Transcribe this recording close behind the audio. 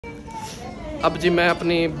अब जी मैं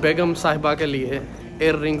अपनी बेगम साहिबा के लिए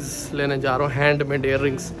एयर रिंग्स लेने जा रहा हूँ, हैंडमेड एयर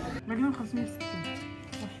रिंग्स।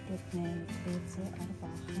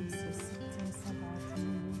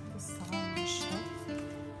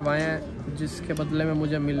 जिसके बदले में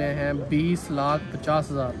मुझे मिले हैं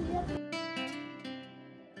 20,50,000।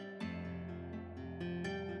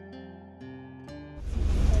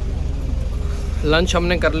 लंच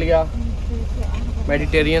हमने कर लिया,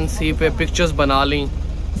 मेडिटेरियन सी पे पिक्चर्स बना ली,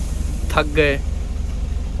 थक गए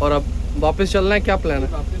और अब वापस चलना है। क्या प्लान है?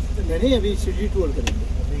 नहीं, अभी सिटी टूर करेंगे।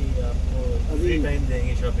 अभी टाइम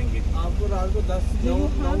देंगे शॉपिंग के लिए। आपको रात को 10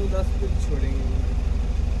 बजे छोड़ेंगे।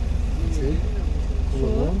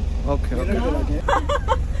 Okay okay.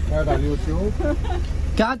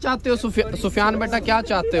 क्या चाहते हो सुफियान बेटा, क्या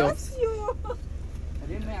चाहते हो?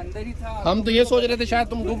 अरे मैं अंदर ही था। हम तो ये सोच रहे थे शायद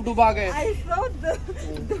तुम डूब आ गए।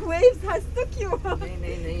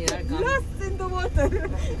 नहीं यार,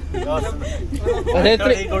 अरे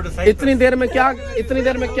इतनी देर में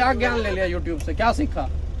क्या ज्ञान ले लिया यूट्यूब से, क्या सीखा?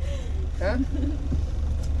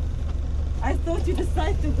 I thought you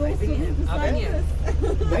decided to go to Cyprus.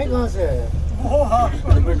 नहीं, कहाँ से आया?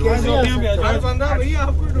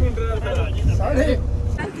 आपको ढूंढ रहा था।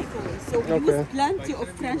 So we use plenty of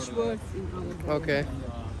French words in our. Okay.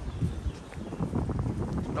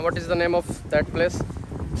 Now what is the name of that place?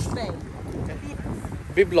 Spain.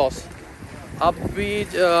 Byblos। अब भी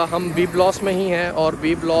हम बीब्लॉस में ही हैं और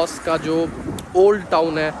बीब्लॉस का जो ओल्ड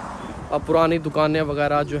टाउन है, पुरानी दुकानें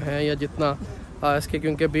वगैरह जो हैं या जितना इसके,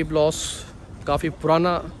 क्योंकि बीब्लॉस काफ़ी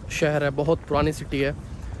पुराना शहर है, बहुत पुरानी सिटी है,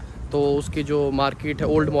 तो उसकी जो मार्केट है,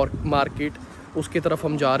 ओल्ड मार्केट, उसकी तरफ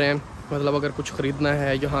हम जा रहे हैं। मतलब अगर कुछ ख़रीदना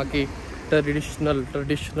है यहाँ की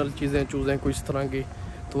ट्रेडिशनल चीज़ें कुछ इस तरह की,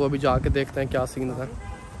 तो अभी जाके देखते हैं क्या सीन है।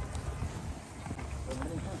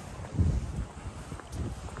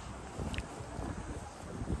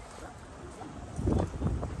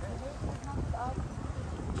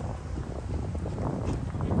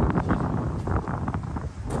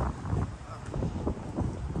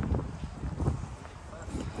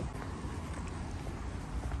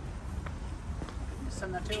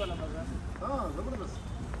 सन्नाटे वाला बाजार। हाँ, जबरदस्त।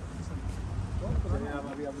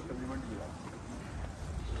 अभी आपको तकरीबन किया।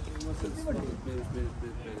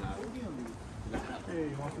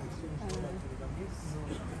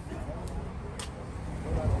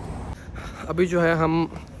 अभी जो है हम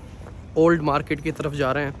ओल्ड मार्केट की तरफ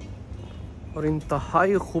जा रहे हैं और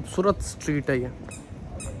इंतहाई खूबसूरत स्ट्रीट है ये,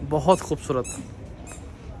 बहुत खूबसूरत।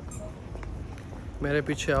 मेरे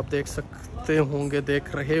पीछे आप देख सकते होंगे,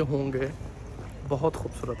 देख रहे होंगे, बहुत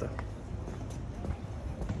खूबसूरत है।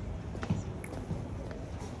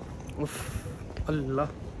 उफ, अल्लाह,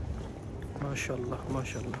 माशाल्लाह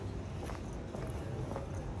माशाल्लाह,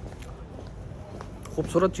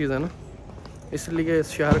 खूबसूरत चीज़ है ना, इसलिए इस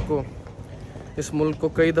शहर को, इस मुल्क को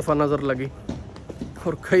कई दफ़ा नज़र लगी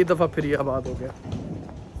और कई दफ़ा फिर ये आबाद हो गया।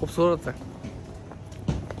 खूबसूरत है।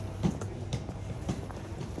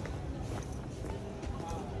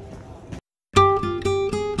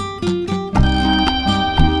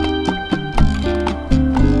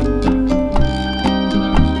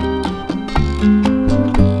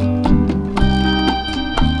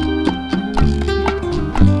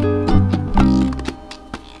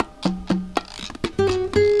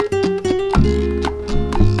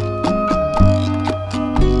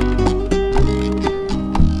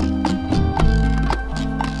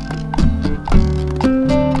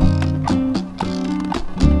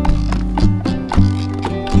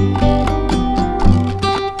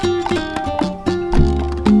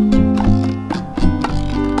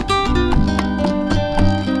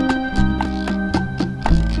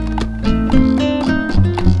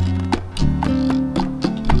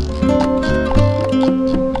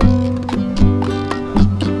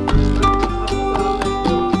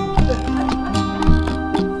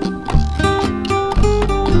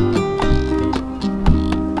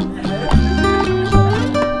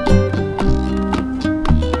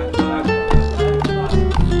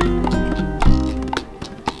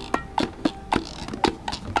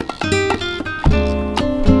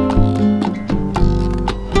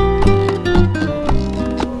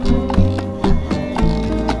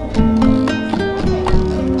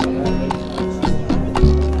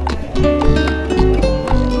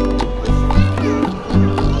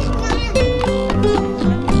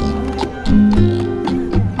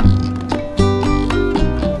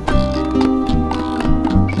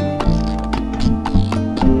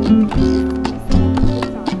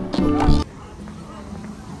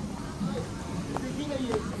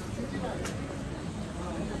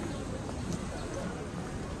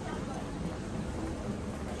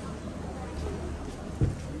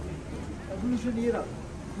 Yes,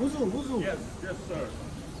 yes, sir.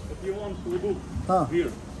 If you want wudu,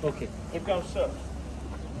 here. Okay. Welcome, sir.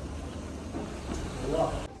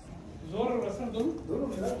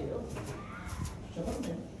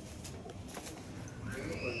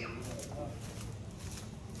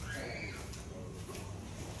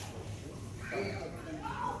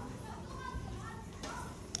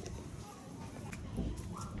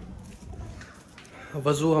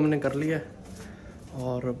 वज़ू हमने कर लिया है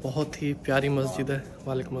और बहुत ही प्यारी मस्जिद है।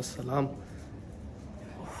 वालेकुम अस्सलाम।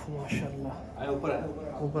 माशाल्लाह ऊपर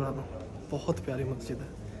आ रहा। बहुत प्यारी मस्जिद है।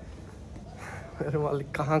 मेरे मालिक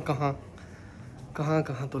कहाँ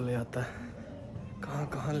कहाँ तो ले आता है,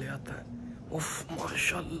 कहाँ ले आता है। उफ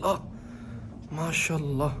माशाल्लाह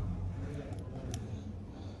माशाल्लाह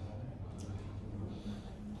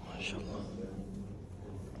माशाल्लाह।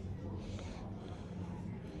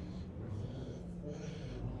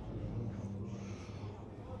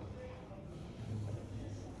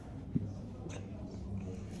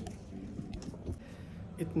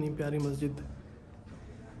 इतनी प्यारी मस्जिद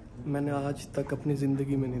मैंने आज तक अपनी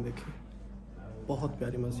ज़िंदगी में नहीं देखी। बहुत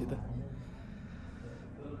प्यारी मस्जिद है।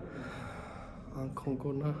 आँखों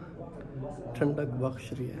को ना ठंडक बख्श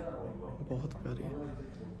रही है। बहुत प्यारी है।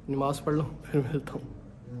 नमाज पढ़ लो फिर मिलता हूँ।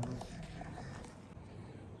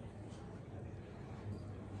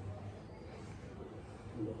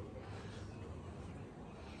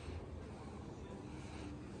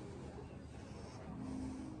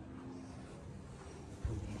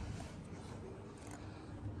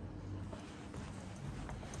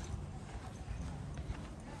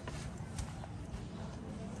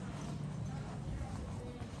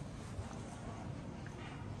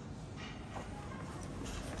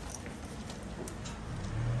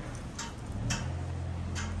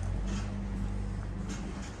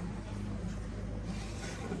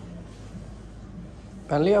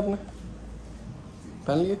 पहन लिया आपने?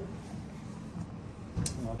 पहन लिए?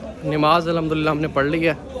 नमाज अल्हम्दुलिल्लाह हमने पढ़ ली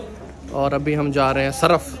है और अभी हम जा रहे हैं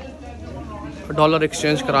सरफ डॉलर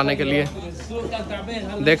एक्सचेंज कराने के लिए।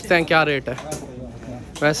 देखते हैं क्या रेट है।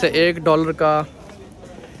 वैसे $1 का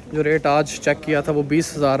जो रेट आज चेक किया था वो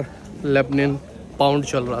 20,000 लेबनान पाउंड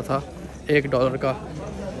चल रहा था $1 का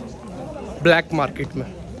ब्लैक मार्केट में।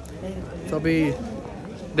 तो अभी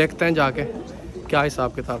देखते हैं जाके क्या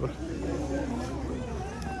हिसाब किताब है।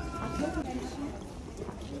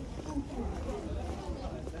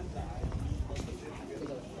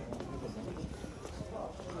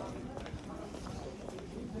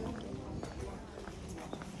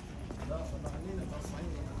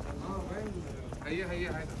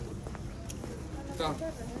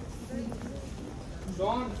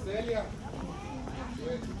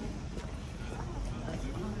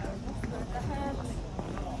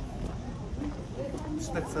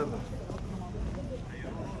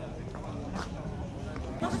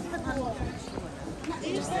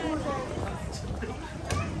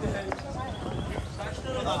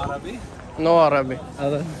 No Arabic.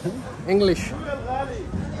 English.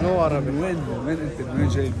 No Arabic. من انت من وين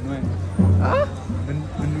جاي من وين؟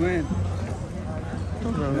 من وين؟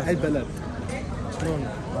 من اي بلد؟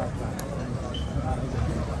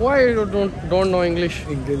 Why you don't know English?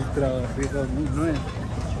 انجلترا افريقيا من وين؟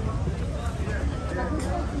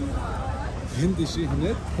 هندي شيء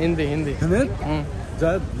هند؟ Hindi. هند؟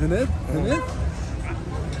 جد هند؟ هند؟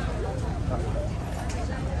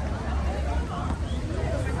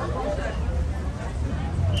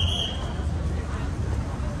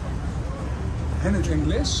 هند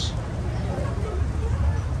انجلش؟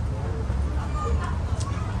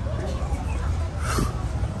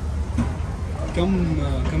 كم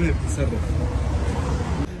بتتصرف؟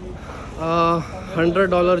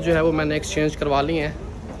 $100 जो है वो मैंने एक्सचेंज करवा लिए हैं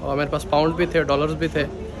और मेरे पास पाउंड भी थे, डॉलर्स भी थे।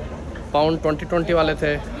 पाउंड 20 वाले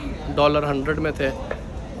थे, डॉलर 100 में थे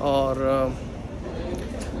और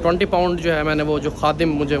 20 पाउंड जो है मैंने वो जो खादिम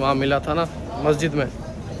मुझे वहाँ मिला था ना मस्जिद में,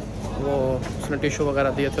 वो उसने टिशू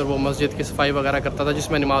वगैरह दिए थे और वो मस्जिद की सफाई वगैरह करता था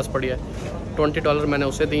जिसमें नमाज़ पढ़ी है। $20 मैंने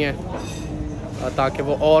उसे दिए हैं ताकि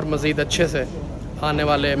वो और मज़ीद अच्छे से आने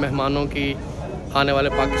वाले मेहमानों की, आने वाले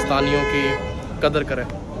पाकिस्तानियों की कदर करें।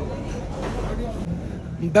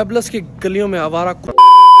 बेबलस की गलियों में आवारा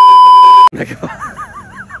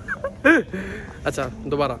अच्छा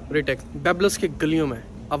दोबारा रीटेक। बेबलस की गलियों में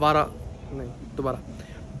आवारा नहीं दोबारा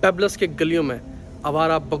बेबलस की गलियों में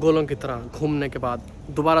आवारा बगोलों की तरह घूमने के बाद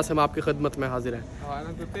दोबारा से हम आपकी खिदमत में हाजिर हैं।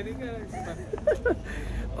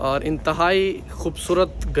 और इंतहाई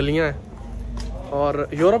खूबसूरत गलियां हैं और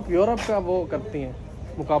यूरोप का वो करती हैं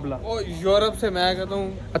मुकाबला। यूरोप से मैं कहता हूँ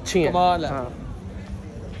अच्छी हैं। कमाल है। हाँ।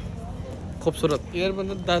 खूबसूरत। यार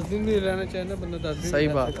बंदा 10 दिन भी रहना चाहे ना, बंदा 10 दिन सही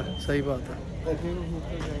बात है, सही बात है।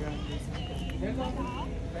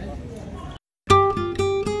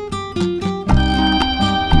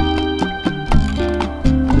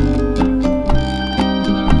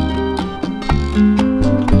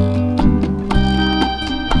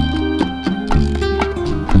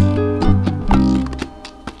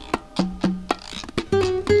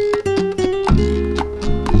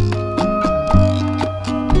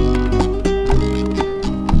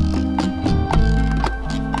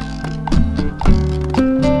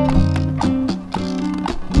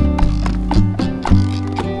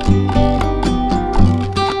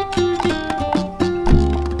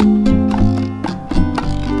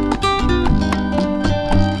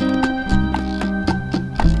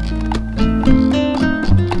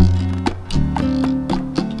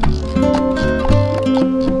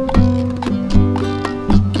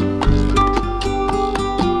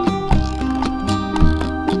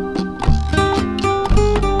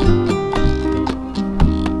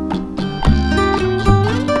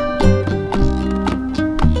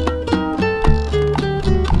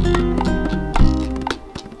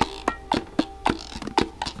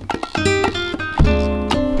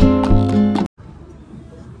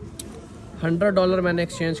 $100 मैंने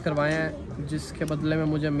एक्सचेंज करवाए हैं, जिसके बदले में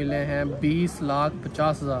मुझे मिले हैं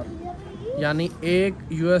 20,50,000। यानी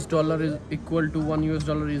 $1 is equal to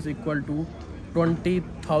 $1 is equal to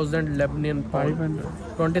 20,000 लेबनियन pound,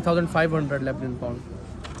 20,500 लेबनियन pound.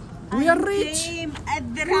 We are rich. Came at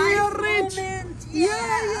the We right are rich. moment.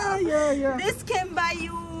 Yeah. This can buy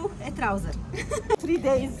you a trouser. 3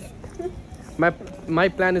 days. My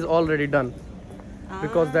plan is already done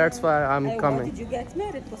because that's why I'm Why coming. did you get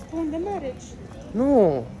married? Postpone the marriage. No,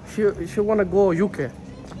 she wanna go UK.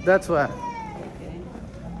 That's why.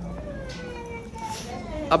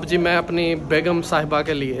 अब जी मैं अपनी बेगम साहिबा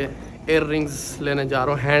के लिए air rings लेने जा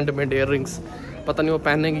रहा हूँ, हैंडमेड एयर रिंग्स। पता नहीं वो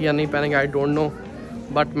पहनेंगे या नहीं पहनेंगे, आई डोंट नो,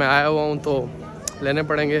 बट मैं आया हुआ हूँ तो लेने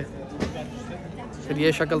पड़ेंगे। फिर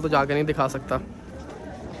ये शक्ल तो जाके नहीं दिखा सकता,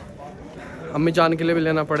 अम्मी जान के लिए भी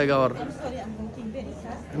लेना पड़ेगा, और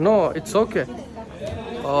नो इट्स ओके,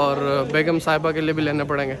 और बेगम साहिबा के लिए भी लेने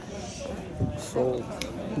पड़ेंगे। सो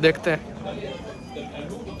देखते हैं।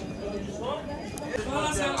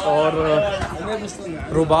 और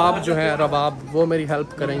रुबाब जो है, रबाब, वो मेरी हेल्प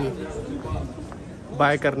करेंगी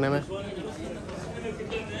बाय करने में,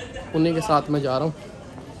 उन्हीं के साथ मैं जा रहा हूँ।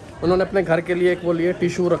 उन्होंने अपने घर के लिए एक वो लिए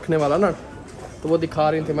टिशू रखने वाला ना, तो वो दिखा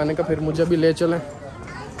रही थी। मैंने कहा फिर मुझे भी ले चलें,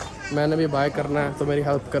 मैंने भी बाय करना है तो मेरी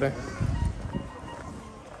हेल्प करें।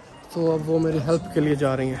 तो अब वो मेरी हेल्प के लिए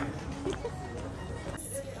जा रही हैं।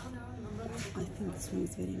 I think this one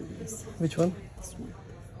is very nice. Which one? This one.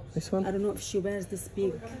 This one? I don't know if she wears this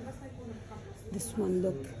big. This one,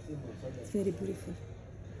 look, it's very beautiful.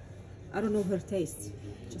 I don't know her taste.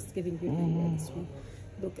 Just giving you the idea. This one.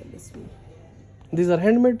 Look at this one. These are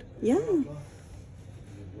handmade? Yeah.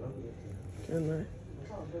 Can I?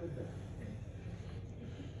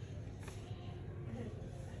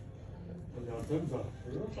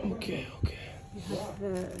 Okay.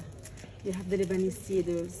 You have the Lebanese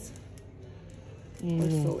cedars.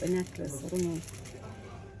 Also a necklace. I don't know.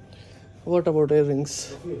 What about earrings?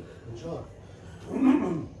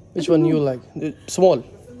 Which one you like? Small?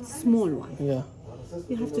 Small one. Yeah.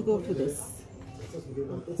 You have to go to this.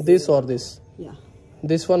 This or this? Yeah.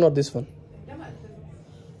 This one or this one?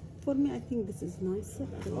 For me, I think this is nicer.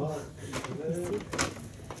 I don't know. Let me see.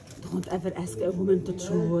 Don't ever ask a woman to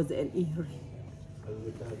choose an earring.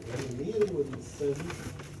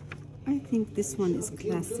 I think this one is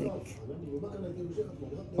classic.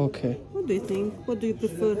 Okay. What do you think? What do you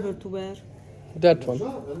prefer her to wear? That one.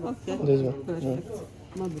 Okay. This one. Perfect.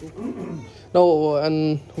 Mabruk. No, and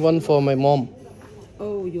one for my mom.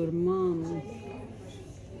 Oh, your mom.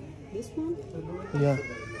 This one? Yeah.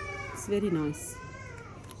 It's very nice.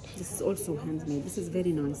 This is also handmade. This is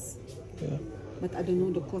very nice. Yeah. But I don't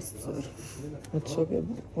know the cost, sir. It's okay.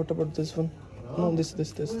 What about this one? No, this.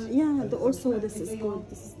 Yeah, also this is good.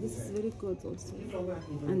 This is very good also.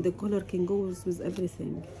 And the color can go with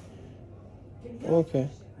everything. Okay.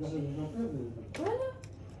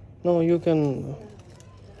 No, you can.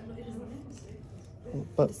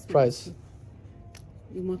 But price.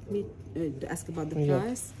 You want me to ask about the Yeah.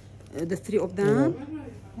 price? The three of them?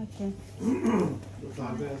 Okay.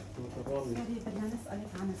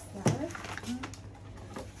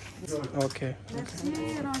 Okay.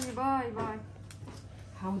 باي باي.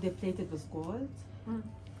 How they plated with gold?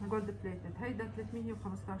 جولد بليتد. هيدا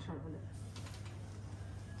 315,000.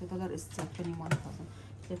 The dollar is 21,000.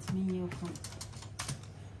 305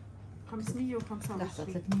 515. لحظة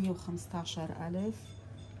 315,000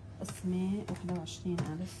 اسمه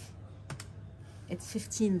 21,000. It's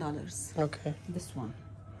 $15. Okay. This one.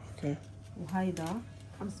 Okay. وهيدا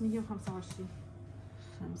 525.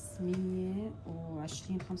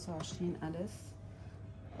 25,000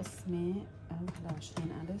 اسمه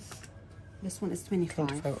 21,000. This one is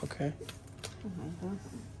 25. 25. Okay. وهيدا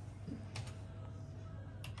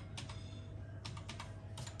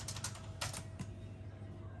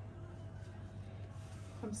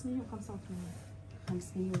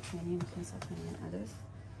 585,000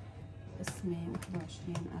 اسمه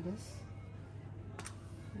 21,000.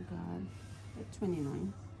 قال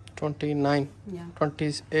 29. 29. Yeah.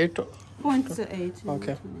 28. 0.8.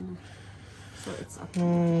 Okay. 29. So it's up to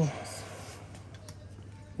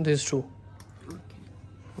These two. Okay.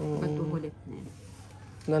 بده هول اثنين.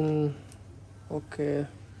 Then, okay.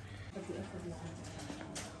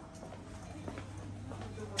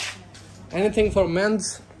 Anything for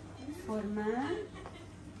men's? For man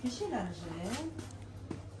في شي للرجال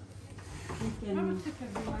ما يمكن بفتكر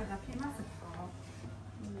بهذا في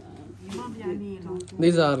ما بيعني له.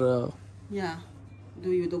 These are, yeah.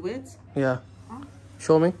 Do you do it? yeah.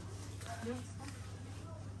 Show me.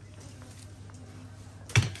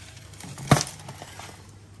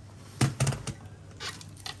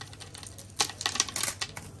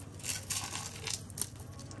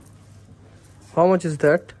 How much is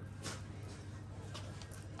that?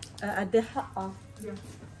 قد ايه حقها؟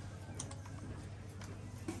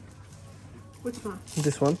 Which one?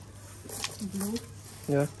 This one. Blue.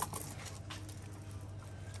 Yeah.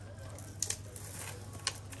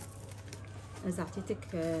 إذا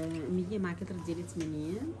أعطيتك 100 مع كتر تديري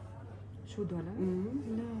 80. شو دولار؟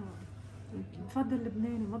 لا بفضل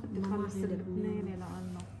لبناني، ما بدي ما خلص معي اللبناني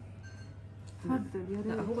لأنه تفضل يا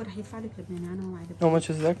لا ريت. هو رح يدفع لك لبناني، أنا ما معي How لبناني. much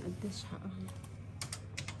is that? قديش حقها؟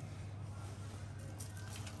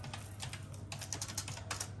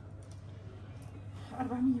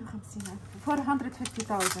 450,000.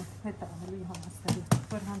 450,000 هيك اعمليهم على السريع.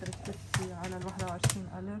 450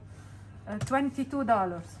 على ال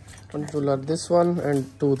 21,000. $22. $20. This one and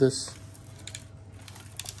two this.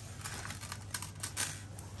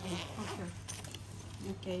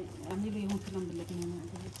 اوكي اعملي لي هون كلهم باللبناني.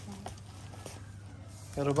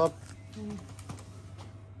 يا رباب.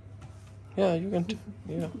 Yeah, you can.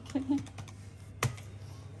 Yeah.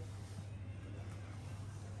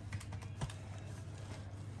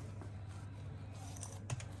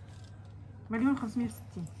 مليون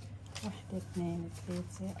 560. 1 2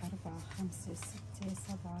 3 4 5 6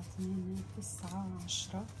 7 8 9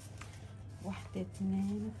 10. 1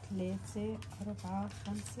 2 3 4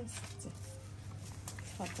 5 6.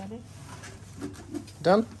 تفضلي.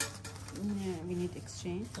 Done? We need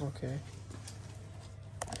exchange. Okay.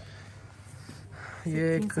 ये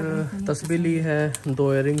एक तस्बीह ली है,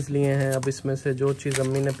 2 earrings लिए हैं। अब इसमें से जो चीज़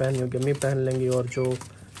अम्मी ने पहनी होगी अम्मी पहन लेंगी और जो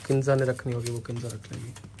किंजा ने रखनी होगी वो किंजा रख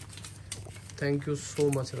लेंगी। Thank you so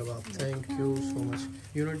much, Rabab. Thank you so much.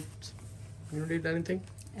 You need anything?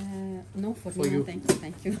 No, for For me, you. no, thank you,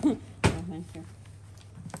 thank you. No, thank you.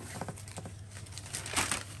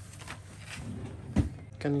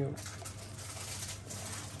 Can you?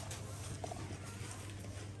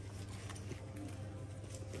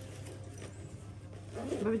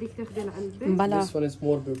 ما بدك تاخذي العلبة؟ بلا. This one is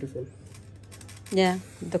more beautiful. Yeah,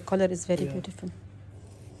 the color is very beautiful.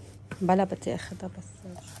 بلا بدي اخذها بس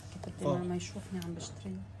بدي ما يشوفني عم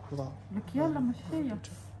بشتري. Wow. لك يلا ما فيها.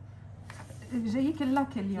 جايك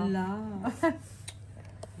لك اليوم. لا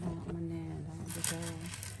مني لا بجو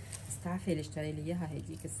استعفي اللي اشتري لي اياها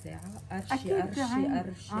هديك الساعة. قرشي أكيد قرشي يعني.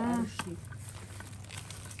 قرشي قرشي.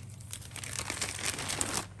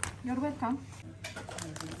 You're welcome.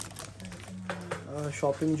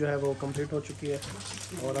 Shopping जो है वो complete हो चुकी है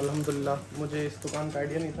और अल्हम्दुलिल्लाह मुझे इस दुकान का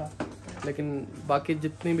आइडिया नहीं था, लेकिन बाकी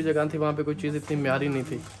जितनी भी जगह थी वहाँ पे कोई चीज़ इतनी म्यारी नहीं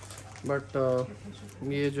थी। बट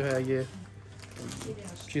ये जो है ये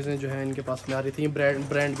चीज़ें जो हैं इनके पास म्यारी थी।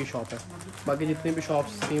 ब्रांड की शॉप है। बाकी जितनी भी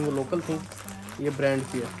शॉप्स थी वो लोकल थी, ये ब्रांड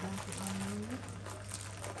की है।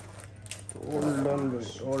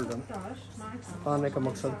 ऑल डन आने का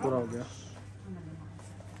मकसद पूरा हो गया।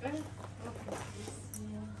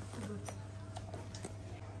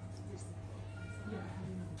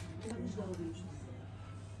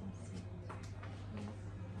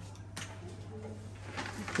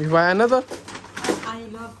 You buy another? I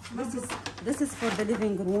love this is for the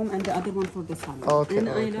living room and the other one for the salon. Okay, And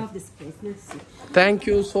okay. I love this place. Merci. Thank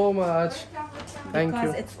you so much. Thank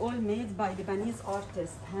Because you. it's all made by Lebanese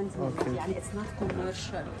artists, handmade. Okay. يعني it's not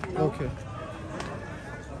commercial. You know? Okay.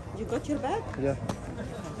 You got your bag? Yeah.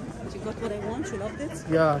 You got what I want? You loved it?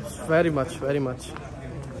 Yeah, very much, very much.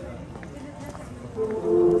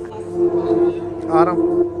 Aram.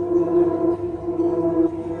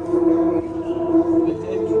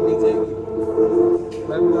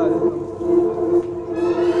 बता देता हूँ।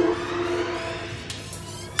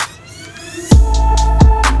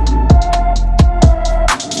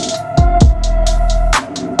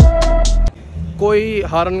 कोई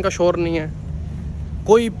हारन का शोर नहीं है,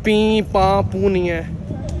 कोई पी पा पू नहीं है,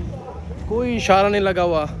 कोई इशारा नहीं लगा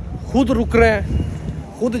हुआ, खुद रुक रहे हैं,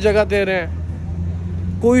 खुद जगह दे रहे हैं,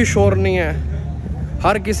 कोई शोर नहीं है।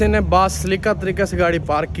 हर किसी ने बासलीका तरीके से गाड़ी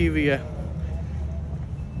पार्क की हुई है।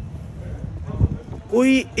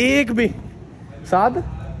 कोई एक भी साथ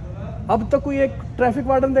अब तक कोई एक ट्रैफिक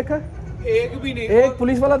वार्डन देखा है? एक भी नहीं, एक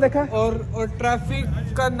पुलिस वाला देखा है? और ट्रैफिक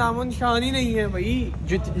का नामो निशान ही नहीं है भाई।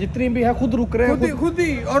 जितनी भी है खुद रुक रहे हैं, खुद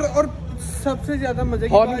ही। और सबसे ज्यादा मजे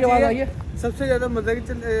की हॉर्न की आवाज आई है। सबसे ज्यादा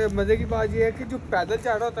मजे की बात ये है कि जो पैदल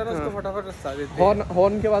जा रहा होता है ना, उसको फटाफट रास्ता देते हैं।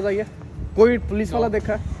 हॉर्न की आवाज आई है। कोई पुलिस वाला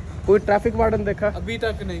देखा है? कोई ट्रैफिक वार्डन देखा? अभी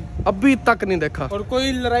तक नहीं, अभी तक नहीं देखा। और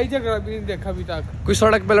कोई लड़ाई झगड़ा भी नहीं देखा अभी तक। कोई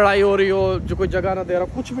सड़क पे लड़ाई हो रही हो जो कोई जगह ना दे रहा,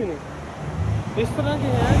 कुछ भी नहीं। इस तरह के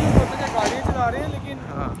हैं जो होते हैं, गाड़ियाँ चला रहे हैं लेकिन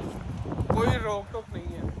हाँ, कोई रोक टोक नहीं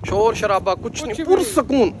है, शोर शराबा कुछ नहीं, भी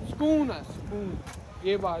पुरसुकून। सुकून है, सुकून।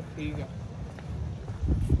 ये बात ठीक है।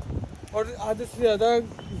 और आधे से ज्यादा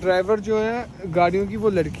ड्राइवर जो है गाड़ियों की वो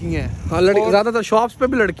लड़की हैं। हाँ, लड़की ज्यादातर शॉप्स पे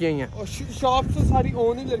भी लड़कियां ही हैं। और शॉप से सारी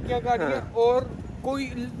ओन ही लड़कियां गाड़ियां। हाँ। और कोई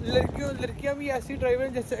लड़कियां भी ऐसी ड्राइवर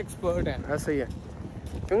हैं जैसे एक्सपर्ट हैं। ऐसा ही है,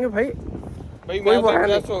 क्योंकि भाई मैं तो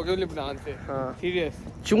इम्प्रेस हो गया लेबनान से। हाँ। सीरियस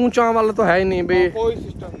चूचा वाला तो है ही नहीं भाई। कोई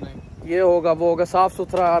सिस्टम नहीं, ये होगा वो होगा, साफ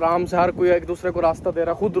सुथरा आराम से हर कोई एक दूसरे को रास्ता दे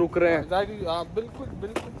रहा, खुद रुक रहे हैं। बिल्कुल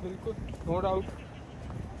बिल्कुल बिल्कुल, नो डाउट।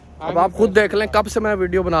 अब आप खुद देख लें, कब से मैं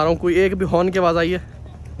वीडियो बना रहा हूँ, कोई एक भी हॉर्न की आवाज आई है?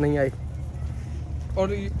 नहीं आई। और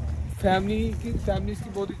फैमिली की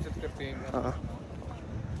बहुत इज्जत करते हैं। हाँ।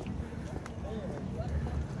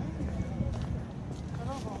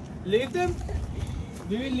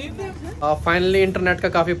 फाइनली इंटरनेट का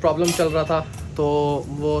काफ़ी प्रॉब्लम चल रहा था, तो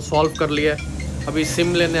वो सॉल्व कर लिया। अभी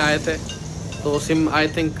सिम लेने आए थे, तो सिम आई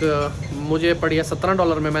थिंक मुझे पड़ी है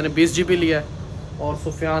 $17 में, मैंने 20 GB लिया है, और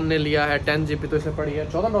सुफियान ने लिया है 10 GB, तो इसे पड़ी है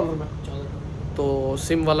 $14 में। तो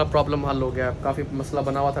सिम वाला प्रॉब्लम हल हो गया, काफ़ी मसला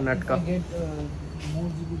बना हुआ था नेट का। ये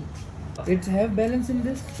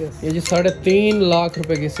जी 3.5 लाख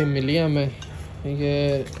रुपए की सिम मिली है हमें।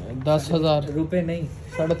 ये 10,000 रुपए नहीं,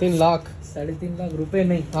 3.5 लाख, 3.5 लाख रुपए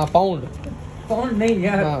नहीं। हाँ, पाउंड नहीं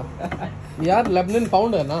यार। हाँ यार, लेबनान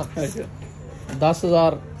पाउंड है ना।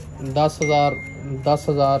 10,000 10,000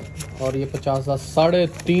 10,000 और ये 50,000,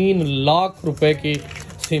 3.5 लाख रुपए की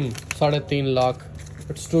SIM. 3.5 lakh,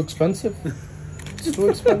 it's too expensive, it's too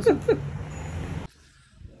expensive.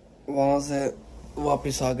 वहाँ से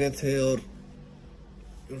वापस आ गए थे और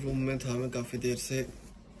रूम में था मैं काफ़ी देर से,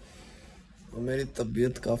 और मेरी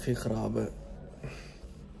तबीयत काफ़ी ख़राब है,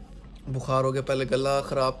 बुखार हो गया। पहले गला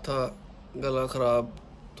ख़राब था, गला ख़राब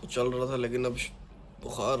तो चल रहा था, लेकिन अब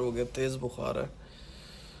बुखार हो गया, तेज़ बुखार है।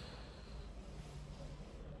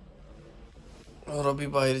 और अभी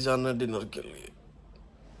बाहर जाना है डिनर के लिए।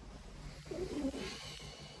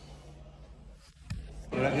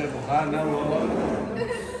 अगर बुखार ना हो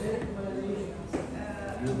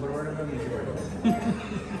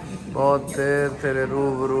बहुत देर तेरे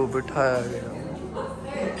रूबरू बिठाया गया।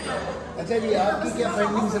 अच्छा जी, आपकी क्या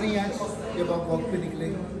फाइंडिंग्स रही आज जब आप वॉक पे निकले?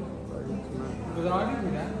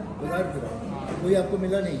 बाजार कोई आपको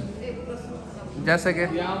मिला नहीं? जैसे कि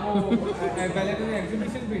पहले तो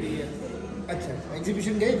एग्जीबिशन भी दी है। अच्छा,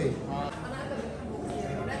 एग्जीबिशन गए थे?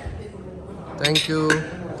 Thank you,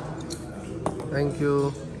 thank you.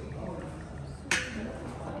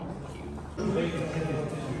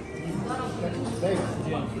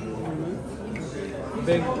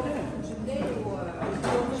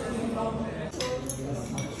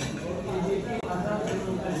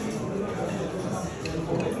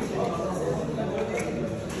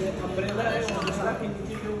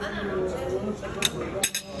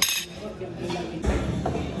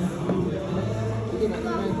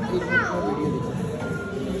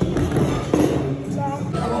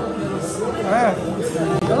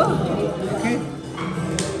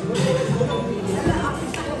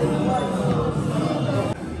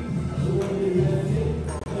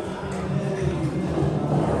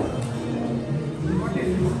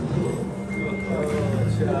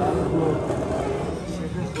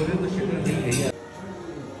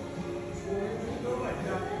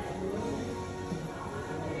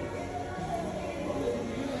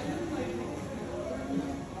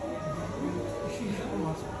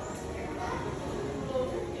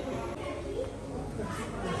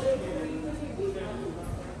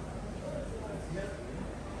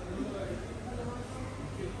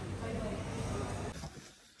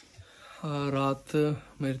 रात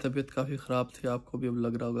मेरी तबीयत काफ़ी ख़राब थी, आपको भी अब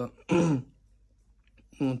लग रहा होगा।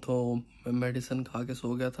 तो मैं मेडिसिन खा के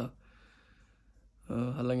सो गया था।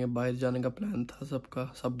 हालांकि बाहर जाने का प्लान था सबका,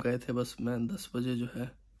 सब गए थे, बस मैं 10 बजे जो है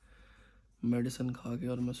मेडिसिन खा के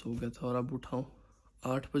और मैं सो गया था। और अब उठाऊँ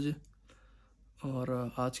 8 बजे।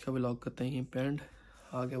 और आज का व्लॉग करते हैं पेंड।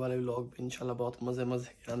 आगे वाले व्लॉग भी इंशाल्लाह बहुत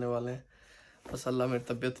मज़े के आने वाले हैं। बस अल्लाह मेरी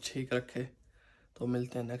तबीयत ठीक रखे। तो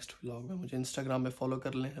मिलते हैं नेक्स्ट व्लॉग में। मुझे इंस्टाग्राम पे फॉलो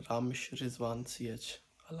कर लें, रामिश रिजवान CH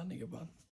अल्लाह ने के बाद।